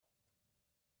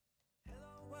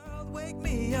Wake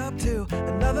me up to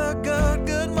another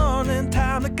good morning,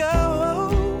 time to go.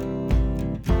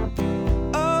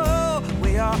 Oh,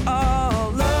 we are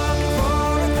all looking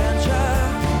for adventure.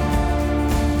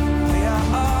 We are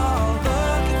all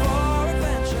looking for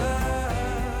adventure.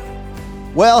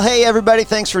 Well, hey everybody,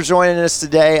 thanks for joining us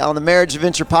today on the Marriage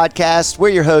Adventure Podcast. We're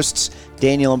your hosts,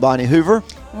 Daniel and Bonnie Hoover.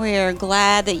 We're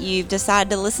glad that you've decided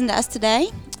to listen to us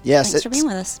today. Yes, Thanks for being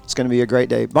with us. It's going to be a great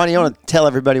day. Bonnie, you want to tell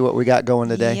everybody what we got going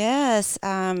today? Yes.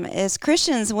 As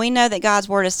Christians, we know that God's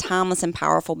Word is timeless and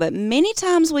powerful, but many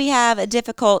times we have a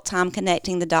difficult time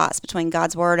connecting the dots between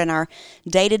God's Word and our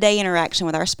day-to-day interaction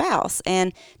with our spouse.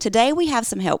 And today we have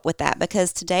some help with that,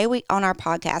 because today on our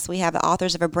podcast, we have the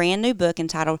authors of a brand new book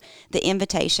entitled The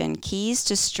Invitation, Keys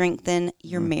to Strengthen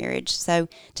Your Marriage. So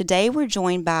today we're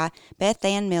joined by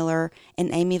Bethann Miller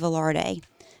and Amy Velarde.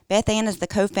 Bethann is the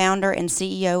co-founder and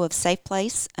CEO of Safe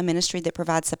Place, a ministry that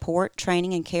provides support,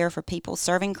 training, and care for people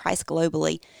serving Christ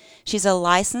globally. She's a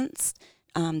licensed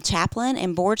chaplain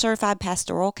and board-certified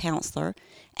pastoral counselor.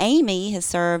 Amy has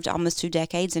served almost 2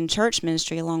 decades in church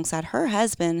ministry alongside her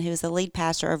husband, who is the lead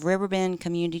pastor of Riverbend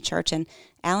Community Church in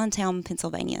Allentown,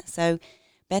 Pennsylvania. So,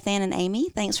 Bethann and Amy,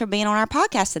 thanks for being on our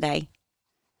podcast today.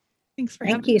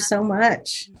 Thank you so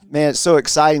much. Man, it's so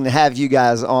exciting to have you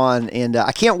guys on, and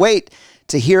I can't wait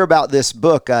to hear about this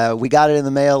book. We got it in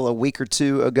the mail a week or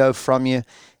two ago from you,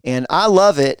 and I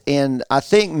love it, and I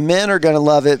think men are going to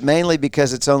love it, mainly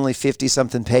because it's only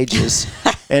 50-something pages,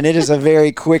 and it is a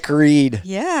very quick read.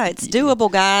 Yeah, it's doable,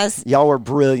 guys. Y'all were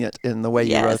brilliant in the way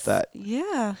you wrote that.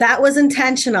 Yeah. That was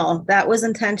intentional.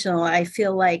 I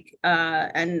feel like,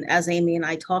 and as Amy and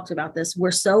I talked about this,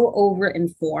 we're so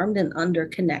over-informed and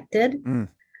under-connected.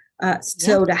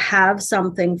 So to have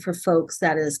something for folks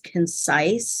that is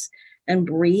concise and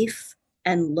brief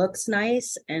and looks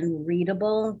nice and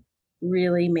readable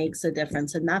really makes a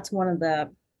difference. And that's one of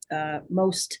the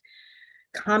most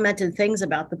commented things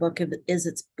about the book is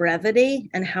its brevity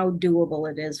and how doable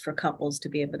it is for couples to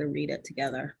be able to read it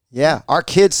together. Yeah, our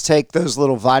kids take those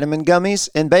little vitamin gummies,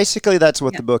 and basically that's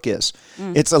what the book is.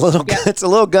 It's a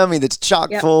little gummy that's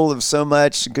chock full of so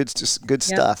much good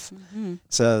stuff.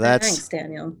 So Thanks,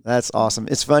 Daniel. That's awesome.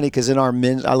 It's funny because in our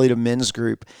I lead a men's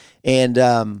group,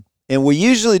 and we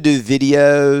usually do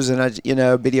videos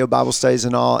and video Bible studies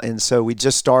and all. And so we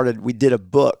did a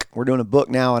book. We're doing a book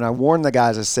now, and I warned the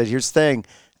guys. I said, "Here's the thing.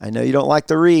 I know you don't like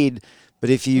to read, but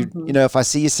if you if I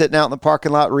see you sitting out in the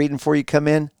parking lot reading before you come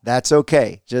in, that's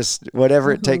okay. Just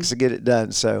whatever it takes to get it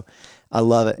done." So I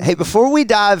love it. Hey, before we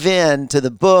dive into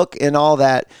the book and all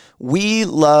that, we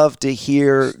love to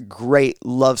hear great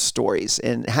love stories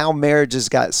and how marriages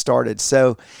got started.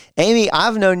 So, Amy,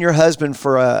 I've known your husband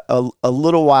for a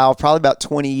little while, probably about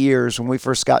 20 years. When we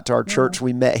first got to our church,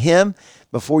 we met him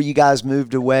before you guys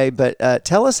moved away. But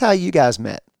tell us how you guys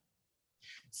met.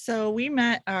 So we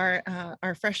met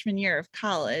our freshman year of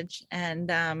college, and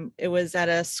it was at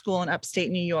a school in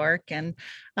upstate New York. And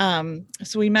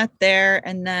so we met there,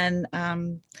 and then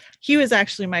he was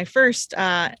actually my first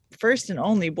and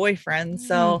only boyfriend.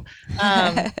 So so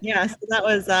that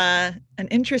was an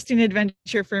interesting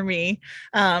adventure for me.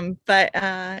 So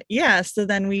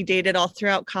then we dated all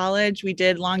throughout college. We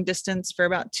did long distance for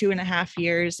about 2.5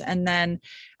 years, and then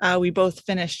we both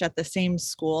finished at the same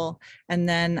school, and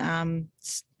then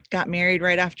got married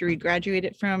right after we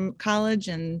graduated from college,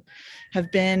 and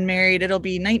have been married. It'll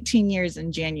be 19 years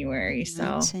in January. So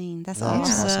 19. That's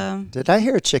awesome. Did I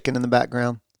hear a chicken in the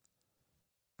background?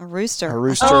 A rooster.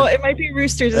 Oh, it might be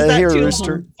roosters. Is that too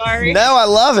rooster? long? Sorry. No, I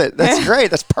love it. That's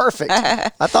great. That's perfect.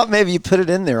 I thought maybe you put it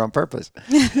in there on purpose.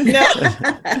 No.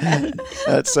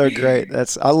 That's so great.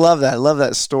 I love that. I love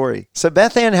that story. So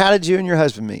Bethann, how did you and your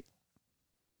husband meet?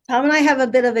 Tom and I have a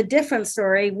bit of a different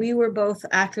story. We were both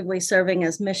actively serving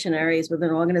as missionaries with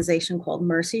an organization called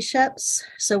Mercy Ships.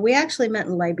 So we actually met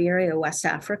in Liberia, West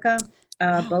Africa,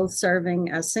 both serving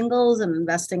as singles and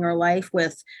investing our life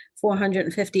with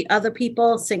 450 other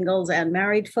people, singles and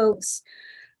married folks.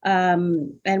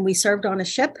 And we served on a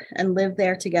ship and lived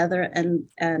there together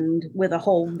and with a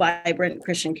whole vibrant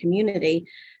Christian community.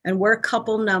 And we're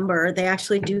couple number, they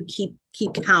actually do keep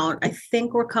count. I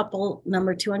think we're couple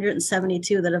number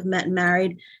 272 that have met and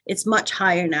married. It's much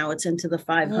higher now. It's into the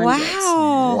 500s.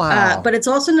 Wow. But it's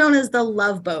also known as the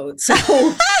Love Boat. So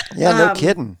yeah, no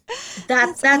kidding.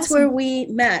 That's awesome. Where we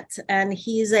met. And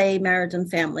he's a marriage and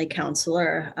family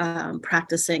counselor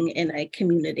practicing in a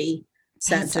community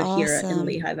center here in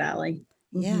Lehigh Valley.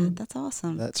 Yeah, that's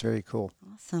awesome. That's very cool.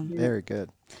 Awesome. Very good.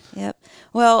 Yep.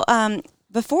 Well,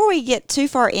 before we get too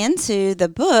far into the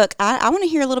book, I want to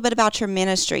hear a little bit about your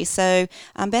ministry. So,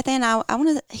 Bethann, I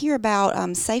want to hear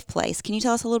about Safe Place. Can you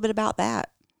tell us a little bit about that?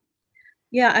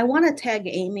 Yeah, I want to tag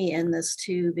Amy in this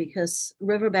too, because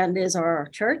Riverbend is our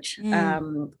church.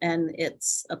 And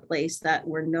it's a place that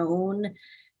we're known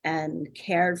and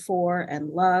cared for and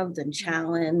loved and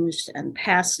challenged and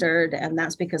pastored. And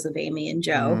that's because of Amy and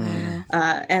Joe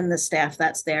Mm. and the staff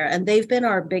that's there. And they've been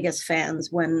our biggest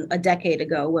fans when a decade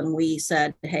ago, when we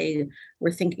said, hey,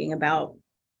 we're thinking about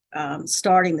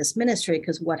starting this ministry,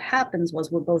 because what happens was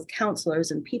we're both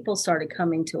counselors and people started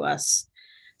coming to us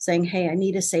saying, hey, I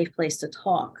need a safe place to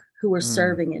talk, who are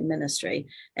serving in ministry.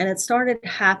 And it started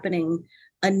happening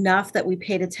enough that we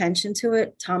paid attention to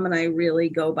it. Tom and I really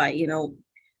go by,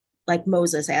 like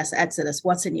Moses asked Exodus,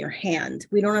 what's in your hand?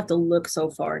 We don't have to look so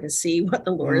far to see what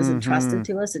the Lord has entrusted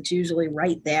to us. It's usually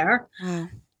right there. Wow.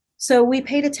 So we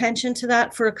paid attention to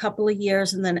that for a couple of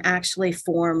years and then actually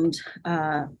formed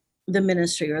the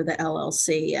ministry, or the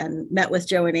LLC, and met with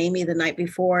Joe and Amy the night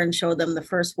before and showed them the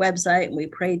first website, and we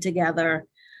prayed together.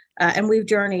 And we've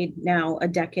journeyed now a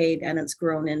decade, and it's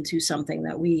grown into something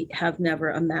that we have never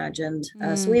imagined.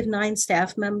 So we have 9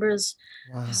 staff members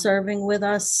serving with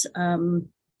us,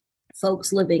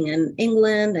 folks living in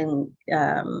England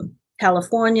and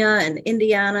California and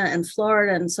Indiana and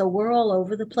Florida. And so we're all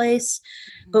over the place,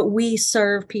 but we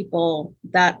serve people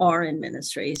that are in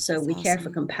ministry. So That's we care for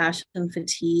awesome. compassion,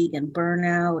 fatigue, and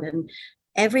burnout, and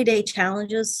everyday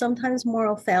challenges, sometimes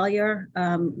moral failure.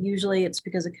 Usually it's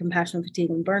because of compassion,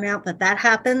 fatigue, and burnout that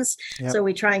happens. Yep. So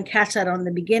we try and catch that on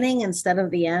the beginning instead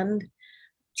of the end.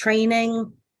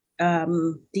 Training,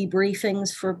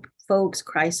 debriefings for folks,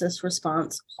 crisis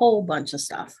response, whole bunch of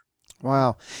stuff.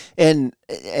 Wow. And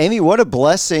Amy, what a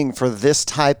blessing for this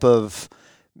type of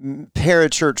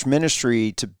parachurch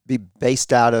ministry to be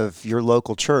based out of your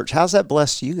local church. How's that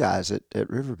blessed you guys at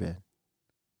Riverbend?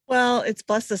 Well, it's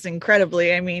blessed us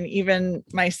incredibly. I mean, even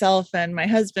myself and my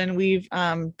husband, we've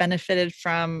benefited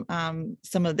from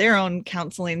some of their own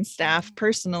counseling staff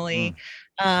personally,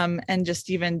 and just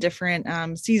even different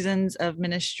seasons of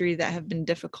ministry that have been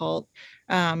difficult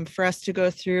for us to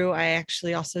go through. I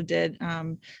actually also did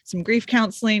some grief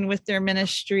counseling with their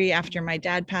ministry after my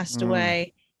dad passed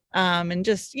away. And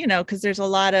just, because there's a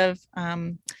lot of,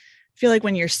 I feel like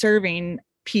when you're serving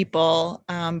people,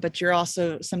 but you're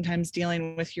also sometimes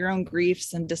dealing with your own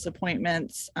griefs and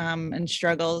disappointments and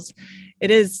struggles.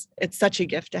 It's such a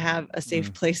gift to have a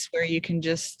safe place where you can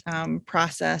just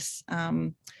process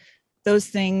those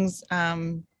things that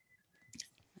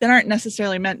aren't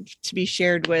necessarily meant to be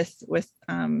shared with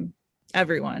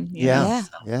everyone. You know? Yeah.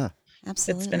 So Yeah.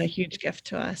 Absolutely. it's been a huge gift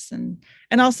to us, and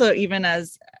also even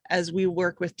as we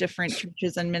work with different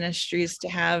churches and ministries, to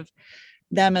have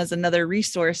them as another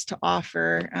resource to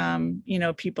offer,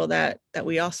 people that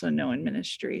we also know in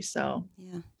ministry. So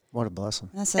Yeah. What a blessing.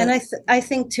 That's And it. I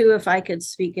think too, if I could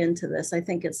speak into this, I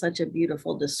think it's such a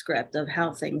beautiful descript of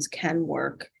how things can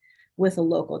work with a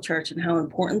local church and how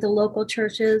important the local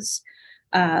church is.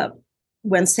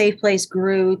 When Safe Place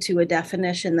grew to a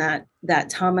definition that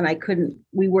Tom and I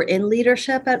we were in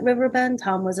leadership at Riverbend.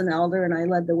 Tom was an elder and I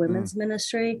led the women's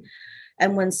ministry.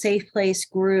 And when Safe Place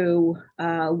grew,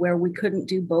 where we couldn't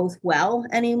do both well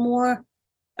anymore,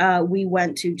 we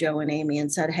went to Joe and Amy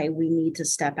and said, hey, we need to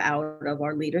step out of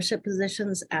our leadership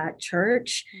positions at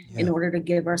church in order to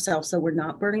give ourselves, so we're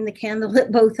not burning the candle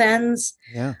at both ends.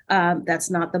 Yeah.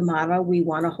 That's not the motto we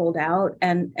want to hold out.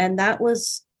 And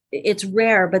it's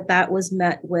rare, but that was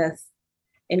met with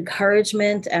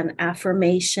encouragement and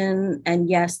affirmation. And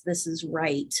yes, this is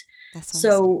right. That's awesome.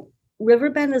 So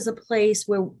Riverbend is a place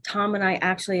where Tom and I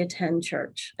actually attend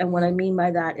church. And what I mean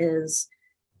by that is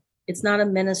it's not a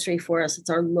ministry for us. It's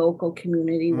our local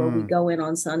community where we go in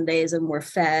on Sundays and we're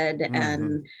fed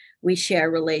and we share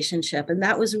relationship. And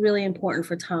that was really important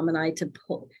for Tom and I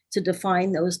to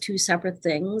define those two separate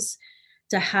things,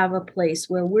 to have a place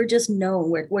where we're just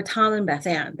known. We're Tom and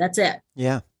Bethann. That's it.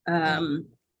 Yeah. And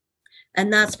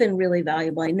that's been really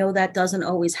valuable. I know that doesn't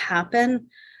always happen,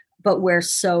 but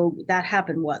that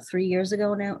happened 3 years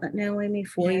ago now, Amy,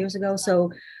 4 years ago.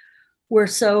 So we're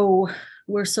so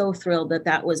thrilled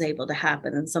that was able to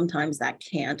happen. And sometimes that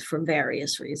can't for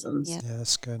various reasons. Yeah. Yeah,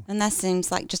 that's good. And that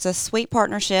seems like just a sweet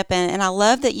partnership. And I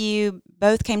love that you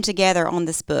both came together on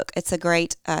this book. It's a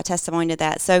great testimony to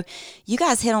that. So you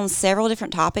guys hit on several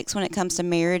different topics when it comes to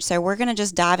marriage. So we're going to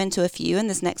just dive into a few in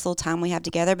this next little time we have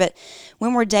together. But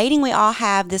when we're dating, we all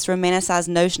have this romanticized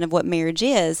notion of what marriage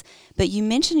is. But you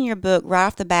mentioned in your book right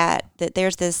off the bat that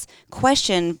there's this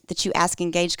question that you ask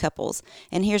engaged couples.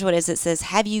 And here's what it is. It says,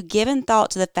 have you given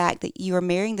thought to the fact that you are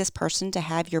marrying this person to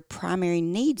have your primary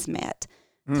needs met?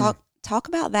 Talk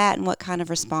about that and what kind of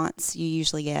response you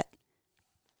usually get.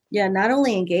 Yeah, not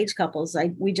only engaged couples.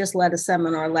 We just led a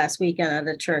seminar last weekend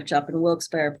at a church up in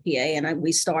Wilkes-Barre, PA, and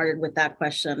we started with that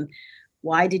question: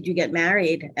 why did you get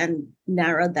married? And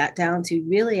narrowed that down to,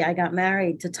 really, I got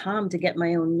married to Tom to get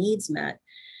my own needs met.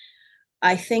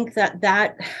 I think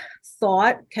that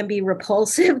thought can be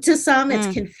repulsive to some.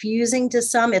 It's confusing to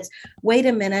some. It's, wait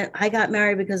a minute, I got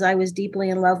married because I was deeply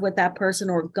in love with that person,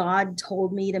 or God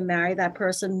told me to marry that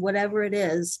person, whatever it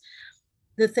is.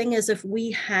 The thing is, if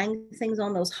we hang things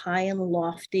on those high and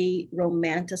lofty,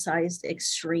 romanticized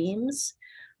extremes,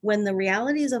 when the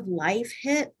realities of life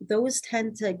hit, those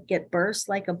tend to get burst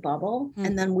like a bubble.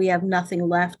 And then we have nothing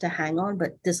left to hang on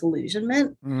but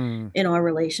disillusionment in our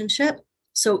relationship.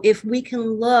 So if we can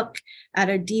look at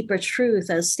a deeper truth,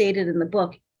 as stated in the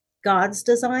book, God's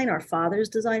design, our Father's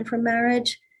design for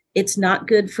marriage, it's not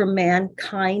good for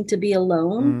mankind to be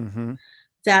alone.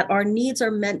 That our needs are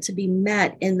meant to be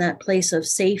met in that place of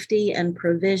safety and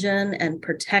provision and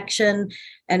protection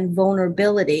and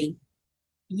vulnerability.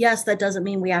 Yes, that doesn't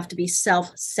mean we have to be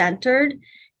self-centered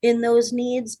in those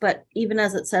needs, but even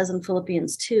as it says in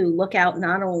Philippians 2, look out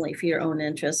not only for your own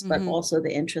interests, but also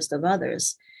the interest of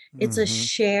others. It's a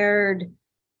shared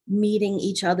meeting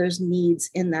each other's needs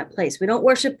in that place. We don't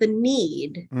worship the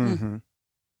need,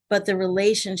 but the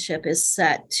relationship is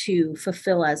set to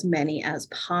fulfill as many as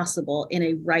possible in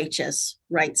a righteous,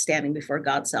 right standing before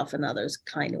God, self, and others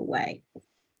kind of way.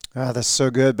 Oh, that's so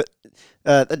good. But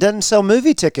it doesn't sell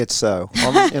movie tickets, though.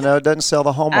 It doesn't sell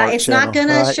the Hallmark it's channel. Not going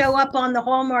to show up on the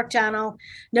Hallmark channel.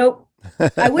 Nope.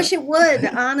 I wish it would,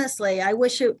 honestly. I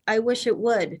wish it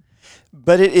would.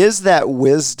 But it is that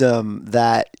wisdom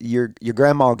that your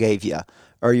grandma gave you,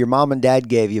 or your mom and dad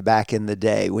gave you back in the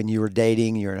day when you were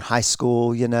dating, you're in high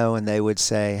school, and they would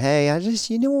say, hey,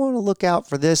 you don't want to look out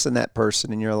for this and that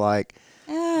person. And you're like,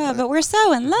 oh, but we're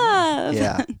so in love.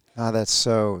 Yeah. Oh, that's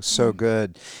so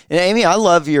good. And Amy, I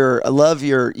love your,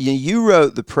 you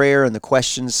wrote the prayer and the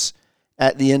questions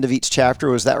at the end of each chapter.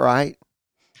 Was that right?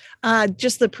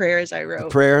 Just the prayers I wrote. The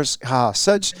prayers,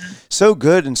 so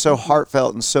good and so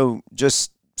heartfelt, and so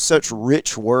just such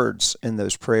rich words in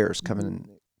those prayers coming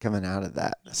out of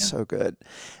that. That's so good.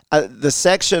 The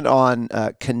section on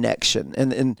connection,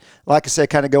 and like I said,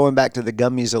 kind of going back to the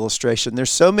gummies illustration,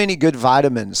 there's so many good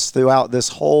vitamins throughout this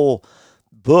whole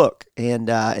book,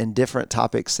 and different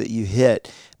topics that you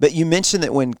hit. But you mentioned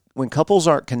that when couples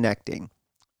aren't connecting,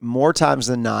 more times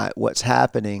than not, what's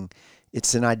happening,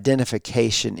 it's an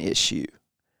identification issue.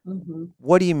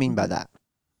 What do you mean by that?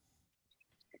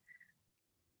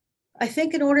 I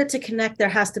think in order to connect, there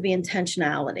has to be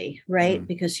intentionality, right?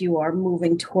 Because you are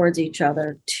moving towards each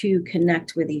other to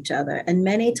connect with each other. And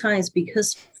many times,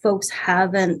 because folks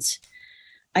haven't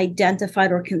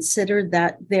identified or considered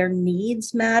that their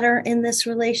needs matter in this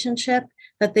relationship,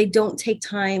 that they don't take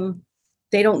time,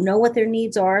 they don't know what their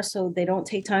needs are, so they don't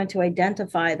take time to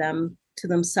identify them to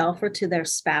themselves or to their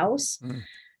spouse.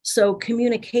 So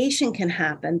communication can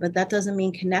happen, but that doesn't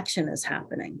mean connection is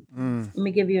happening. Let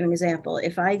me give you an example.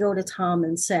 If I go to Tom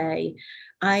and say,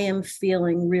 I am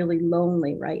feeling really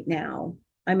lonely right now,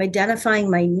 I'm identifying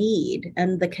my need,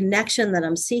 and the connection that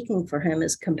I'm seeking for him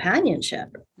is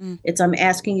companionship. It's, I'm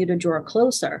asking you to draw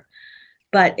closer.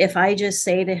 But if I just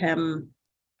say to him,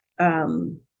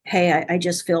 hey, I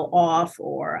just feel off,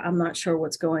 or I'm not sure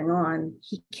what's going on,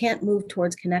 he can't move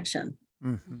towards connection.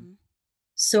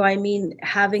 So, I mean,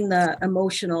 having the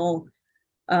emotional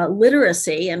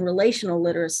literacy and relational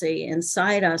literacy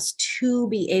inside us to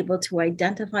be able to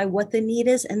identify what the need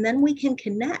is, and then we can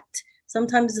connect.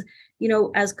 Sometimes,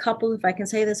 as couples, if I can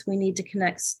say this, we need to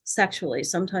connect sexually.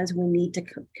 Sometimes we need to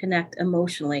connect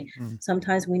emotionally.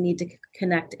 Sometimes we need to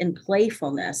connect in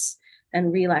playfulness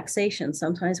and relaxation.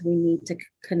 Sometimes we need to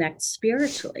connect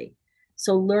spiritually.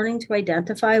 So learning to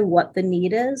identify what the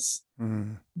need is,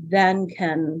 then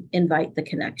can invite the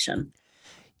connection.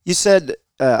 You said,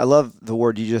 I love the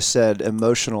word you just said,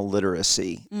 emotional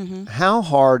literacy. How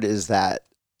hard is that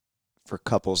for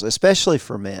couples, especially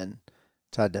for men,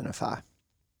 to identify?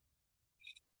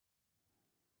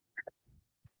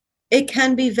 It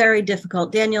can be very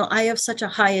difficult. Daniel, I have such a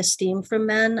high esteem for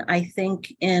men. I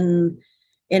think in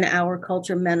our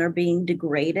culture, men are being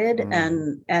degraded,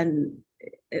 and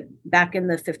back in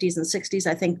the 50s and 60s,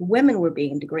 I think women were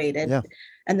being degraded. Yeah.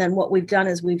 And then what we've done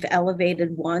is we've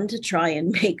elevated one to try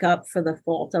and make up for the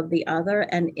fault of the other.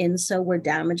 And in so we're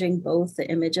damaging both the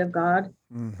image of God,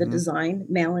 the design,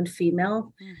 male and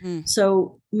female.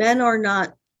 So men are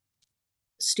not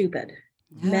stupid.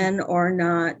 Men are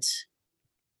not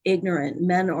ignorant.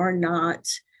 Men are not,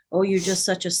 oh, you're just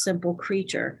such a simple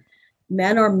creature.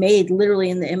 Men are made literally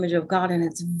in the image of God, and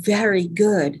it's very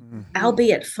good,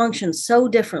 albeit functions so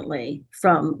differently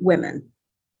from women.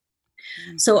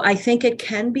 So I think it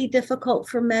can be difficult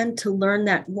for men to learn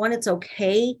that, one, it's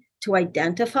okay to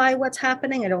identify what's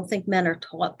happening. I don't think men are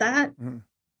taught that.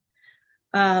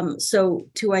 So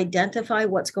to identify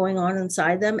what's going on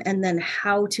inside them and then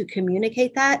how to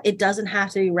communicate that, it doesn't have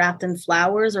to be wrapped in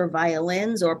flowers or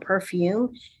violins or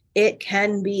perfume. It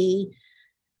can be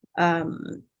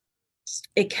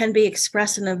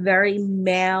expressed in a very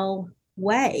male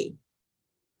way.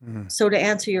 So to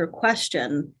answer your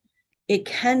question, it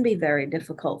can be very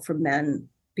difficult for men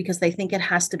because they think it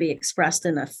has to be expressed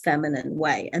in a feminine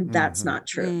way, and that's not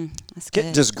true. That's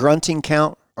good. Does grunting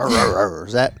count?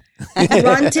 Is that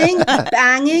Grunting,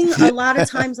 banging? A lot of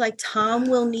times, like Tom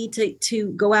will need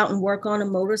to go out and work on a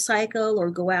motorcycle or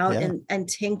go out and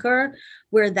tinker,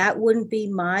 where that wouldn't be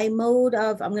my mode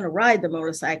of, I'm going to ride the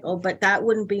motorcycle, but that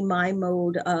wouldn't be my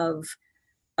mode of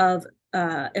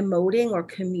emoting or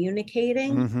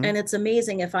communicating. And it's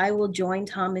amazing, if I will join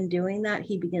Tom in doing that,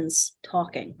 he begins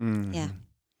talking. Yeah.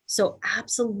 So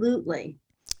absolutely.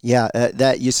 Yeah,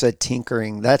 that you said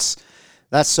tinkering. That's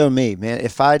so me, man.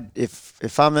 If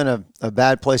I'm in a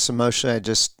bad place emotionally,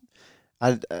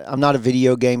 I'm not a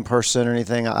video game person or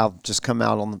anything. I'll just come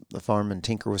out on the farm and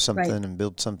tinker with something and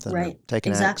build something, or take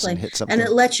an axe and hit something. And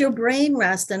it lets your brain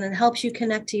rest, and it helps you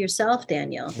connect to yourself,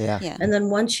 Daniel. Yeah. And then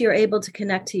once you're able to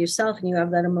connect to yourself and you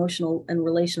have that emotional and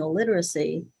relational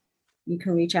literacy, you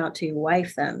can reach out to your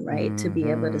wife then, right? To be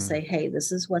able to say, hey,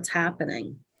 this is what's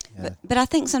happening. Yeah. But I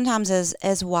think sometimes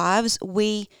as wives,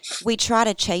 we try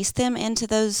to chase them into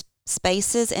those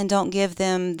spaces and don't give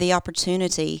them the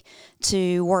opportunity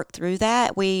to work through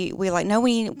that. We like, no,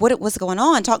 what's going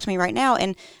on? Talk to me right now.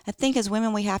 And I think as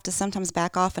women, we have to sometimes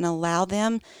back off and allow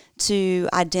them to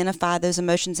identify those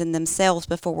emotions in themselves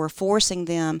before we're forcing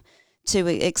them to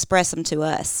express them to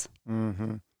us.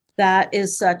 That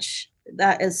is such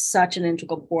an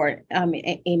integral part.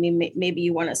 Amy, maybe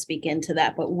you want to speak into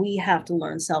that, but we have to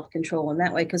learn self-control in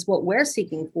that way, because what we're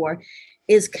seeking for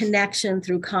is connection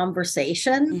through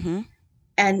conversation.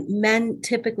 And men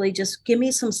typically just give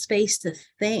me some space to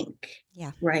think.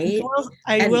 Yeah. Right.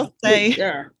 I will say,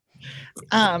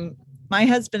 my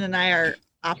husband and I are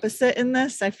opposite in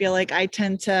this. I feel like I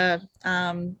tend to,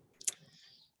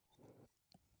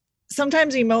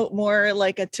 sometimes emote more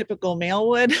like a typical male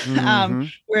would,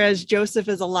 whereas Joseph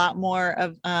is a lot more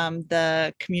of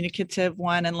the communicative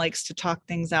one and likes to talk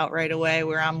things out right away,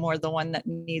 where I'm more the one that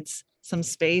needs some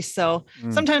space. So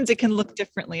sometimes it can look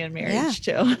differently in marriage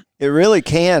too. It really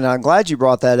can. I'm glad you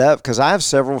brought that up, because I have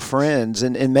several friends,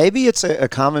 and maybe it's a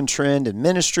common trend in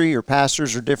ministry or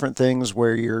pastors or different things,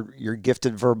 where you're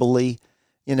gifted verbally,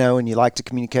 and you like to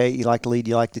communicate, you like to lead,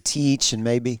 you like to teach, and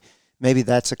maybe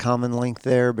that's a common link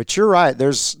there. But you're right.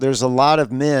 There's a lot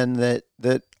of men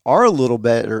that are a little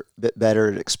bit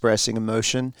better at expressing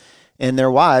emotion, and their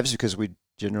wives, because we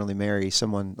generally marry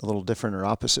someone a little different or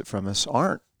opposite from us,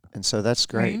 aren't. And so that's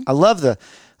great. I love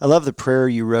the prayer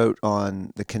you wrote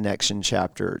on the connection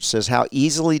chapter. It says, how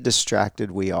easily distracted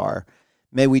we are.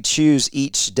 May we choose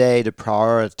each day to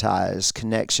prioritize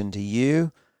connection to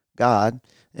you, God,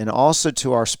 and also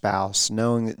to our spouse,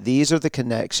 knowing that these are the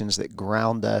connections that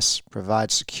ground us,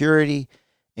 provide security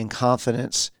and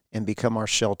confidence, and become our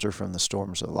shelter from the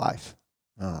storms of life.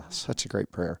 Oh, such a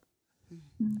great prayer.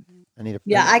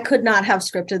 I could not have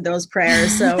scripted those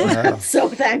prayers. So so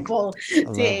thankful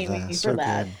to Amy for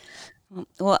that. Good.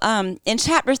 Well, in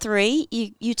chapter 3,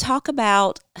 you talk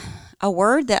about a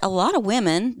word that a lot of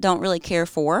women don't really care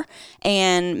for,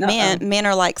 and men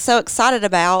are like so excited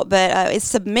about, but it's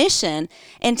submission.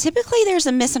 And typically there's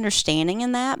a misunderstanding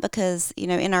in that, because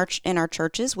in our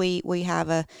churches we have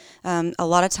a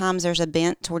lot of times there's a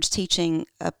bent towards teaching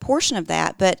a portion of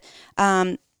that, but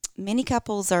many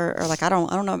couples are like, I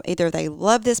don't know, either they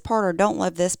love this part or don't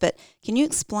love this. But can you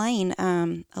explain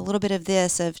a little bit of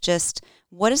this, of just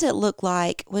what does it look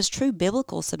like? What does true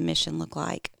biblical submission look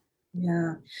like?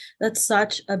 Yeah, that's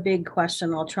such a big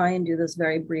question. I'll try and do this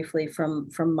very briefly from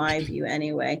my view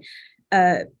anyway.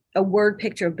 A word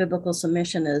picture of biblical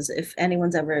submission is, if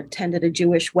anyone's ever attended a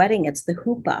Jewish wedding, it's the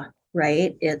huppah,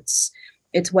 right? It's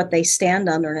what they stand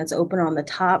under, and it's open on the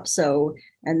top.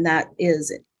 And that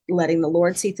is letting the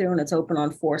Lord see through, and it's open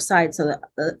on 4 sides, so that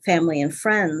the family and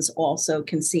friends also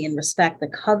can see and respect the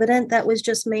covenant that was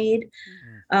just made.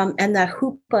 And that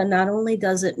huppah, not only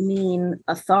does it mean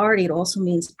authority, it also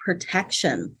means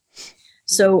protection.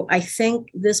 So I think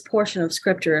this portion of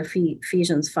scripture,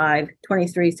 Ephesians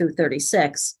 5:23 through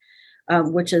 36,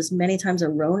 which is many times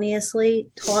erroneously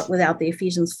taught without the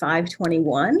Ephesians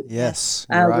 5:21, yes,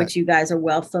 which you guys are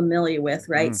well familiar with,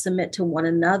 right? Submit to one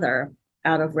another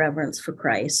out of reverence for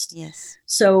Christ. Yes.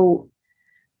 So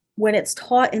when it's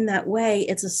taught in that way,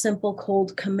 it's a simple,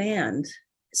 cold command.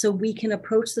 So we can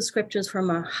approach the scriptures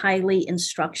from a highly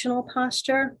instructional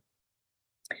posture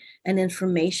and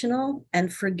informational,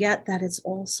 and forget that it's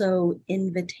also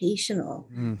invitational.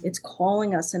 It's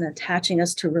calling us and attaching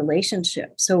us to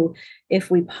relationship. So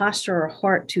if we posture our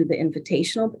heart to the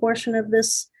invitational portion of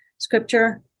this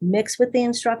scripture mixed with the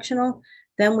instructional,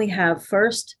 then we have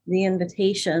first the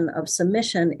invitation of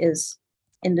submission is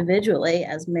individually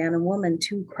as man and woman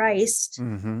to Christ,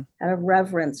 out of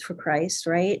reverence for Christ,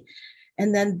 right?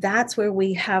 And then that's where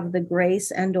we have the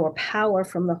grace and or power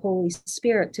from the Holy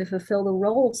Spirit to fulfill the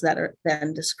roles that are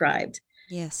then described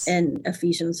in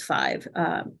Ephesians 5,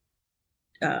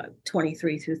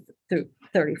 23 through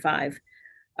 35,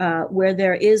 where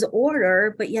there is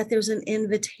order, but yet there's an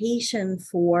invitation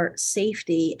for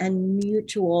safety and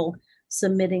mutual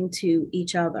submitting to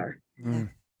each other.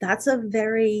 That's a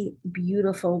very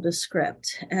beautiful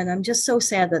descript. And I'm just so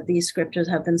sad that these scriptures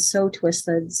have been so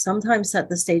twisted, sometimes set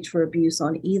the stage for abuse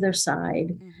on either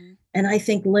side. And I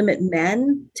think limit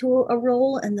men to a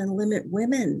role and then limit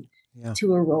women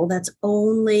to a role that's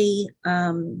only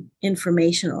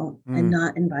informational and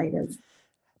not invitive.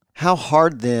 How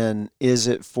hard then is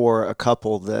it for a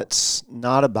couple that's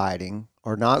not abiding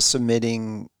or not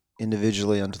submitting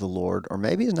individually unto the Lord, or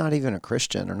maybe is not even a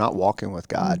Christian or not walking with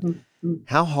God?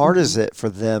 How hard is it for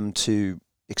them to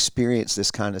experience this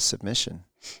kind of submission?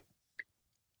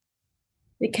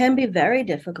 It can be very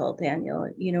difficult, Daniel.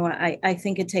 You know, I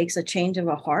think it takes a change of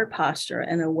a heart posture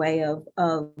and a way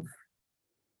of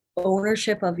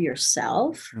ownership of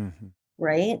yourself,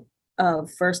 right?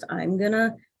 Of first, I'm going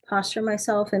to posture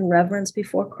myself in reverence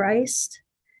before Christ.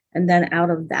 And then out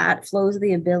of that flows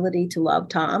the ability to love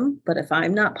Tom. But if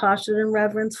I'm not postured in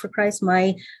reverence for Christ,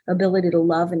 my ability to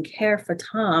love and care for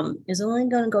Tom is only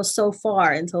going to go so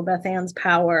far until Bethann's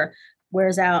power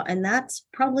wears out. And that's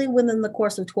probably within the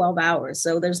course of 12 hours.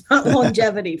 So there's not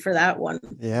longevity for that one.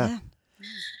 Yeah.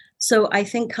 So I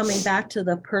think coming back to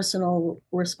the personal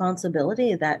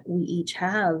responsibility that we each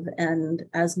have, and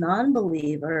as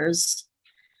non-believers,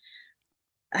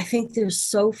 I think there's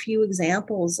so few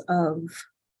examples of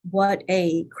what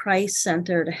a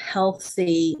Christ-centered,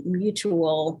 healthy,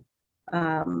 mutual,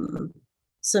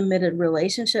 submitted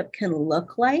relationship can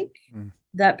look like,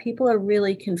 that people are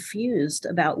really confused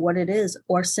about what it is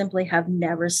or simply have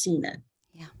never seen it.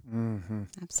 Yeah,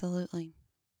 absolutely.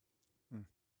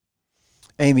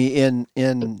 Amy,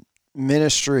 in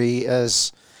ministry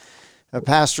as a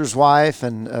pastor's wife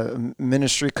and a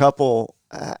ministry couple,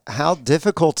 how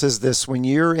difficult is this when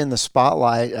you're in the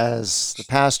spotlight as the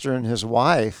pastor and his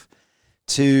wife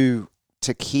to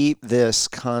keep this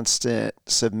constant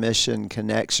submission,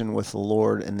 connection with the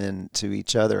Lord and then to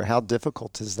each other? How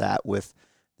difficult is that with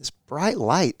this bright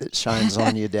light that shines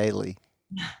on you daily?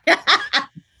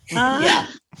 Yeah,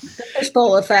 the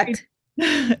fishbowl effect.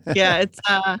 Yeah, it's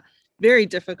very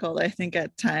difficult, I think,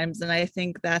 at times. And I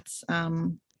think that's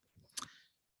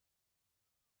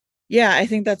I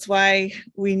think that's why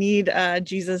we need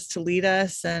Jesus to lead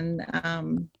us and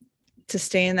to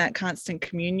stay in that constant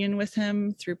communion with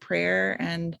him through prayer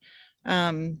and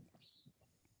and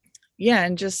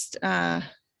just a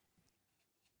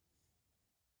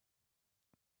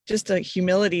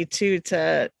humility too,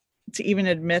 to even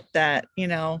admit that, you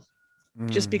know,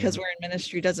 just because we're in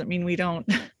ministry doesn't mean we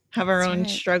don't have our own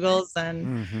struggles.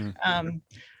 And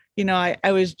you know,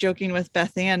 I was joking with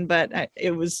Bethann, but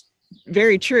it was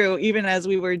very true. Even as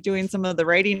we were doing some of the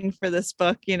writing for this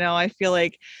book, you know, I feel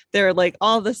like there, like,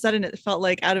 all of a sudden it felt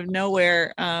like out of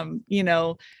nowhere, you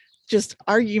know, just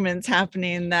arguments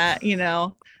happening that, you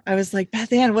know, I was like,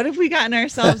 Bethann, what have we gotten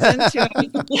ourselves into?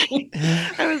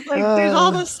 I was like, there's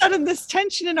all of a sudden this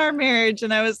tension in our marriage.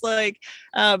 And I was like,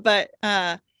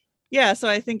 yeah, so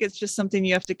I think it's just something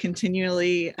you have to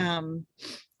continually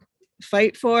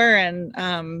fight for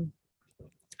and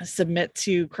submit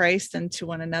to Christ and to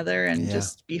one another and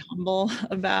just be humble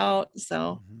about.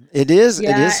 So it is.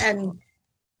 And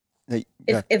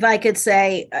if I could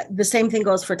say, the same thing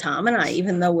goes for Tom and I,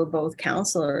 even though we're both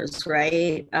counselors,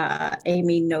 right?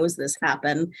 Amy knows this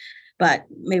happened, but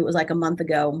maybe it was like a month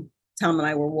ago. Tom and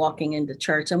I were walking into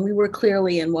church and we were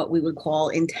clearly in what we would call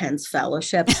intense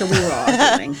fellowship. So we were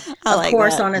arguing, of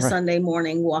course, on a Sunday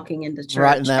morning, walking into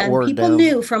church. And people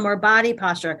knew from our body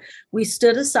posture, we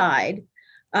stood aside,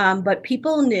 but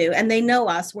people knew, and they know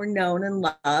us, we're known and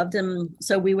loved. And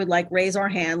so we would like raise our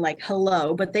hand, like,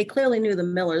 hello, but they clearly knew the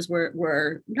Millers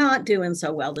were not doing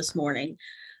so well this morning.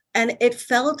 And it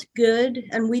felt good.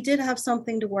 And we did have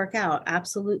something to work out.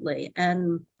 Absolutely.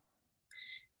 And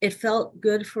it felt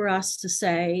good for us to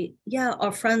say, yeah,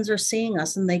 our friends are seeing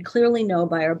us and they clearly know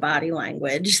by our body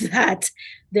language that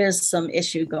there's some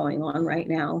issue going on right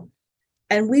now.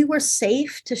 And we were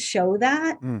safe to show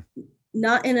that,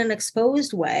 not in an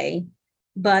exposed way,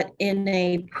 but in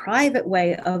a private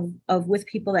way of with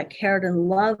people that cared and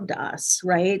loved us,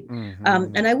 right?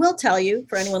 And I will tell you,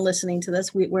 for anyone listening to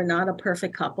this, we're not a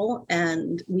perfect couple,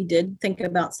 and we did think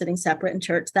about sitting separate in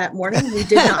church that morning. We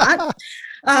did not.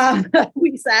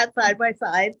 We sat side by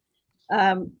side,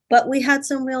 but we had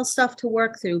some real stuff to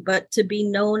work through. But to be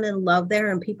known and loved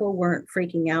there, and people weren't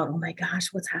freaking out. Oh my gosh,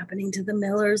 what's happening to the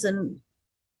Millers? And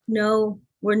no,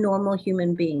 we're normal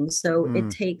human beings. So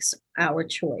it takes our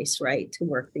choice, right, to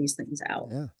work these things out.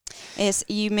 Yeah. As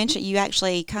you mentioned, you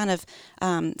actually kind of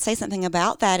say something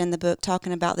about that in the book,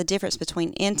 talking about the difference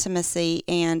between intimacy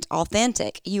and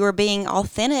authentic. You were being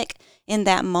authentic in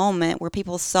that moment where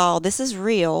people saw this is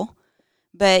real,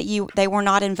 but they were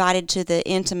not invited to the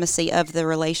intimacy of the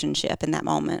relationship in that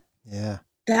moment. Yeah.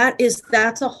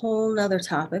 That's a whole nother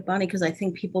topic, Bonnie, because I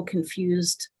think people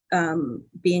confused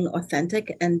being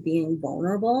authentic and being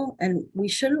vulnerable. And we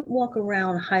shouldn't walk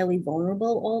around highly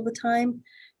vulnerable all the time.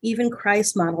 Even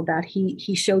Christ modeled that.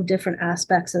 He showed different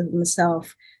aspects of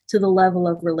himself to the level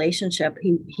of relationship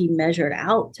he measured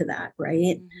out to that,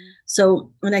 right?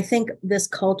 So, and I think this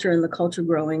culture and the culture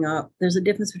growing up, there's a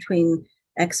difference between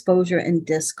exposure and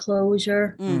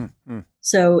disclosure.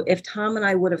 So if Tom and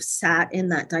I would have sat in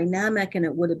that dynamic and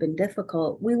it would have been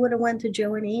difficult, we would have went to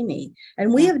Joe and Amy.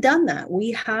 And we have done that.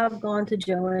 We have gone to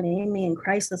Joe and Amy in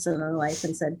crisis in our life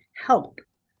and said, help.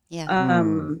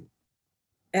 And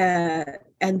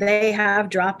they have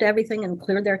dropped everything and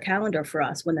cleared their calendar for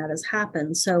us when that has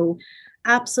happened. So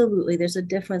absolutely, there's a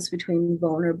difference between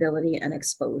vulnerability and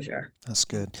exposure. That's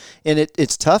good. And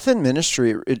it's tough in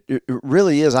ministry. It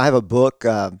really is. I have a book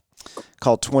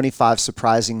called 25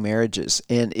 Surprising Marriages,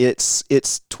 and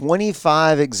it's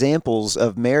 25 examples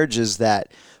of marriages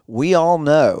that we all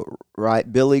know,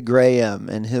 right? Billy Graham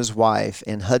and his wife,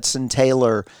 and Hudson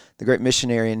Taylor, the great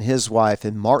missionary, and his wife,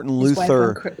 and Martin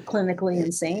Luther. His wife clinically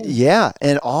insane. Yeah,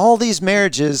 and all these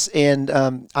marriages, and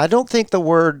I don't think the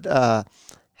word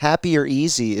happy or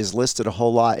easy is listed a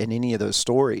whole lot in any of those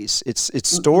stories. It's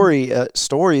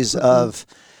stories of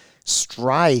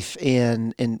strife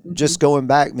and just going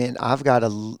back, man,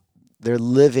 they're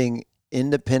living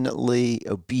independently,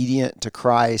 obedient to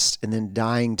Christ, and then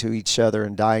dying to each other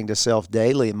and dying to self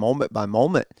daily, moment by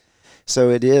moment. So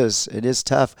it is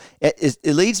tough. It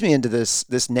leads me into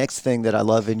this next thing that I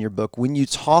love in your book. When you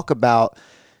talk about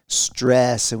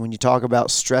stress and when you talk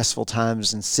about stressful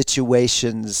times and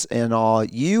situations and all,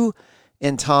 you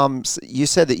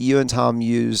said that you and Tom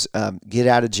use get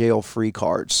out of jail free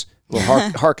cards.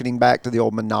 Well, hearkening back to the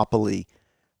old Monopoly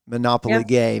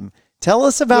game. Tell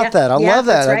us about that. I love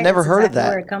that. Right. I've never heard of that.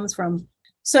 Where it comes from.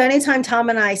 So anytime Tom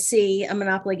and I see a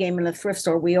Monopoly game in a thrift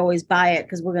store, we always buy it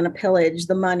because we're going to pillage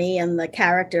the money and the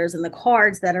characters and the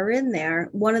cards that are in there.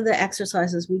 One of the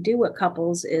exercises we do with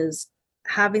couples is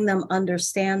having them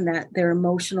understand that their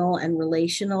emotional and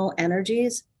relational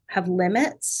energies have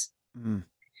limits.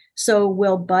 So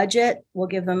we'll budget, we'll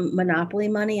give them Monopoly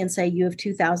money and say, you have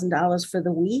 $2,000 for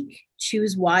the week.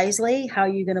 Choose wisely how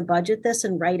you're going to budget this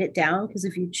and write it down. Because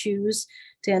if you choose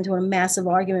to get into a massive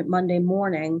argument Monday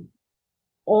morning,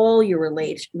 all your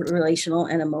relational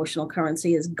and emotional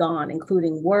currency is gone,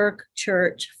 including work,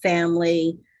 church,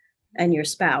 family, and your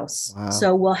spouse. Wow.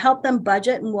 So we'll help them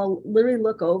budget, and we'll literally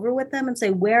look over with them and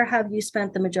say, where have you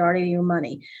spent the majority of your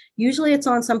money? Usually it's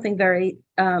on something very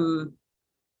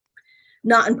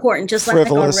not important, just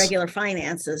frivolous. Like our regular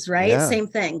finances, right? Yeah. Same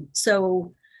thing.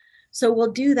 So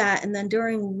we'll do that. And then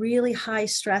during really high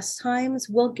stress times,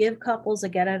 we'll give couples a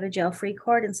get out of jail free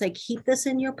card and say, keep this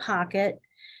in your pocket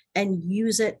and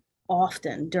use it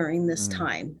often during this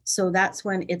time. So that's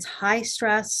when it's high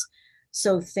stress.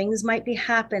 So things might be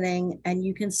happening and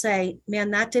you can say,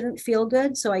 man, that didn't feel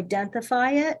good. So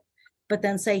identify it, but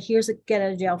then say, here's a get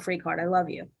out of jail free card. I love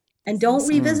you. And don't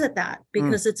revisit that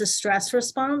because it's a stress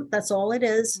response. That's all it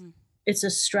is. It's a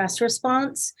stress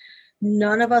response.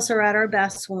 None of us are at our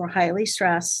best when we're highly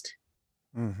stressed.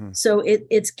 So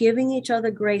it's giving each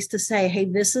other grace to say, hey,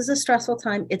 this is a stressful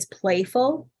time. It's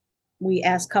playful. We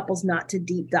ask couples not to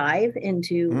deep dive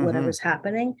into whatever's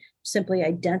happening. Simply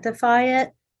identify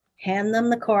it, hand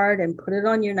them the card, and put it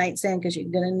on your nightstand because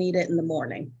you're going to need it in the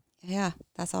morning. Yeah,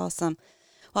 that's awesome.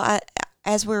 Well,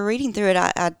 as we're reading through it,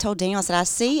 I told Daniel, I said, I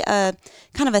see a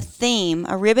kind of a theme,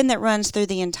 a ribbon that runs through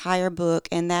the entire book,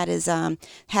 and that is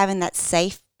having that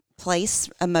safe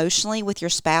place emotionally with your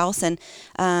spouse. And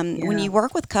when you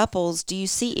work with couples, do you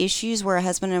see issues where a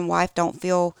husband and wife don't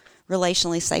feel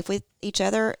relationally safe with each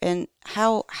other, and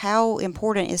how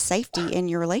important is safety in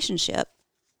your relationship?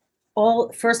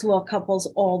 First of all, couples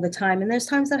all the time, and there's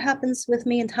times that happens with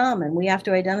me and Tom, and we have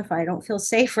to identify, I don't feel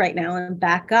safe right now, and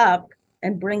back up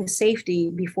and bring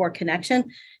safety before connection.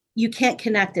 You can't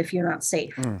connect if you're not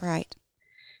safe. Right.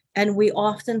 And we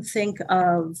often think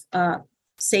of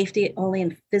safety only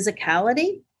in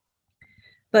physicality,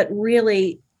 but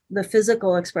really the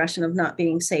physical expression of not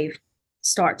being safe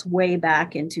starts way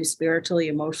back into spiritually,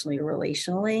 emotionally,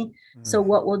 relationally. So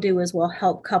what we'll do is we'll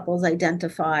help couples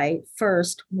identify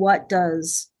first, what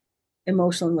does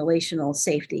emotional and relational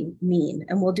safety mean?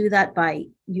 And we'll do that by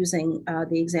using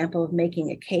the example of making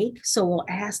a cake. So we'll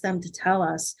ask them to tell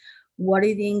us, what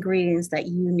are the ingredients that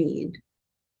you need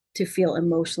to feel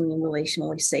emotionally and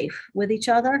relationally safe with each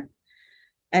other?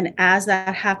 And as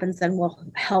that happens, then we'll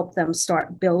help them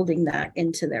start building that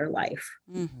into their life.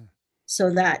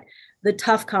 So that the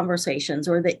tough conversations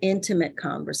or the intimate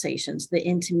conversations, the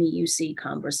intimate you see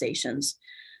conversations,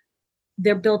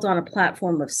 they're built on a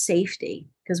platform of safety.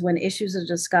 Because when issues are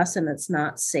discussed and it's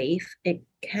not safe, it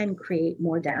can create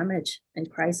more damage and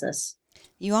crisis.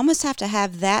 You almost have to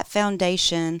have that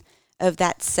foundation of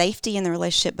that safety in the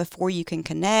relationship before you can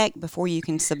connect, before you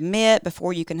can submit,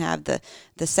 before you can have the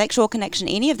sexual connection,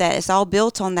 any of that. It's all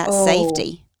built on that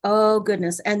safety. Oh,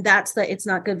 goodness. And it's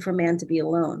not good for man to be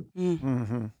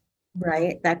alone.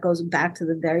 Right? That goes back to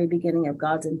the very beginning of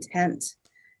God's intent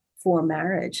for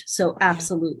marriage. So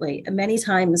absolutely. Many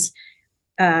times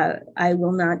I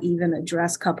will not even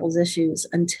address couples issues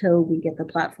until we get the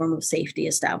platform of safety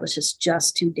established. It's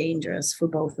just too dangerous for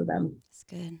both of them. That's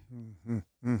good.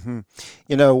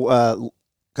 You know, a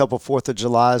couple 4th of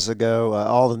Julys ago,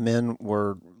 all the men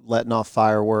were letting off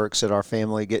fireworks at our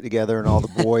family get together, and all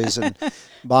the boys. And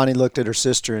Bonnie looked at her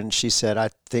sister and she said, "I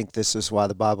think this is why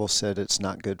the Bible said it's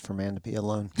not good for man to be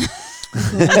alone."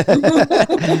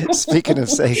 Speaking of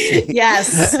safety.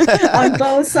 Yes, on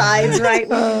both sides, right?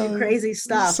 We can do crazy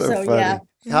stuff. So yeah.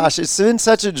 Gosh, it's been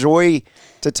such a joy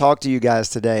to talk to you guys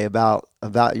today about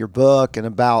your book and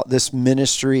about this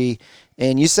ministry.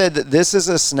 And you said that this is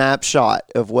a snapshot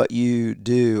of what you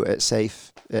do at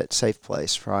Safe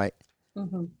Place, right?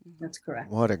 That's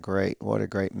correct. What a great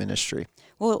ministry.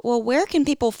 Well, where can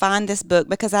people find this book?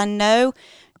 Because I know,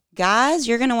 guys,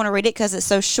 you're going to want to read it because it's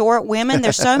so short. Women,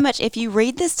 there's so much. If you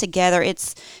read this together,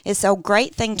 it's a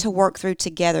great thing to work through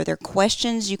together. There are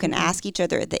questions you can ask each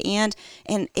other at the end,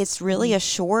 and it's really a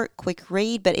short, quick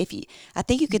read. But I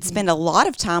think you could spend a lot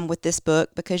of time with this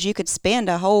book, because you could spend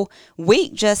a whole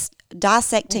week just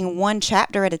dissecting one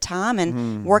chapter at a time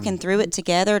and working through it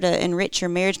together to enrich your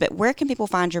marriage. But where can people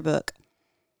find your book?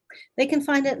 They can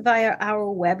find it via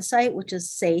our website, which is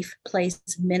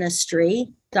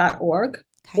safeplaceministry.org,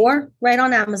 or right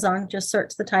on Amazon. Just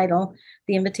search the title,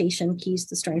 The Invitation, Keys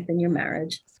to Strengthen Your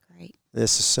Marriage. That's great.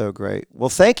 This is so great. Well,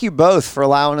 thank you both for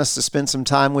allowing us to spend some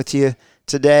time with you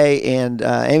today. And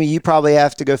Amy, you probably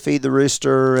have to go feed the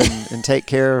rooster and take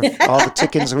care of all the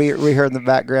chickens we heard in the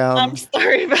background. I'm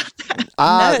sorry about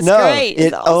that. No, great.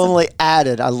 It awesome. only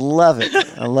added. I love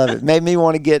it. Made me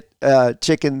want to get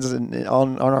chickens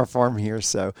on our farm here.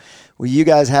 So, well, you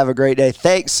guys have a great day.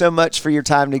 Thanks so much for your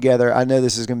time together. I know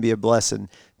this is going to be a blessing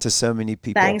to so many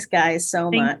people. Thanks, guys, so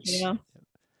much. You.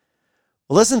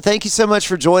 Well, listen, thank you so much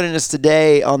for joining us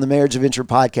today on the Marriage Adventure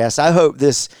podcast. I hope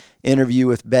this interview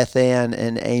with Bethann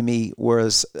and Amy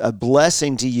was a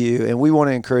blessing to you, and we want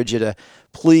to encourage you to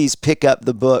please pick up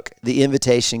the book, The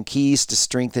Invitation, Keys to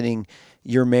Strengthening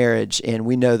Your Marriage. And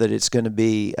we know that it's going to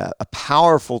be a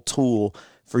powerful tool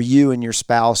for you and your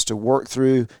spouse to work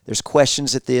through. There's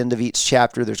questions at the end of each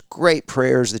chapter. There's great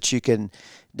prayers that you can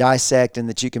dissect and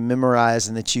that you can memorize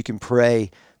and that you can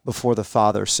pray before the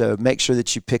Father. So make sure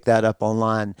that you pick that up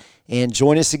online and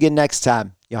join us again next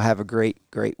time. Y'all have a great,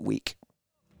 great week.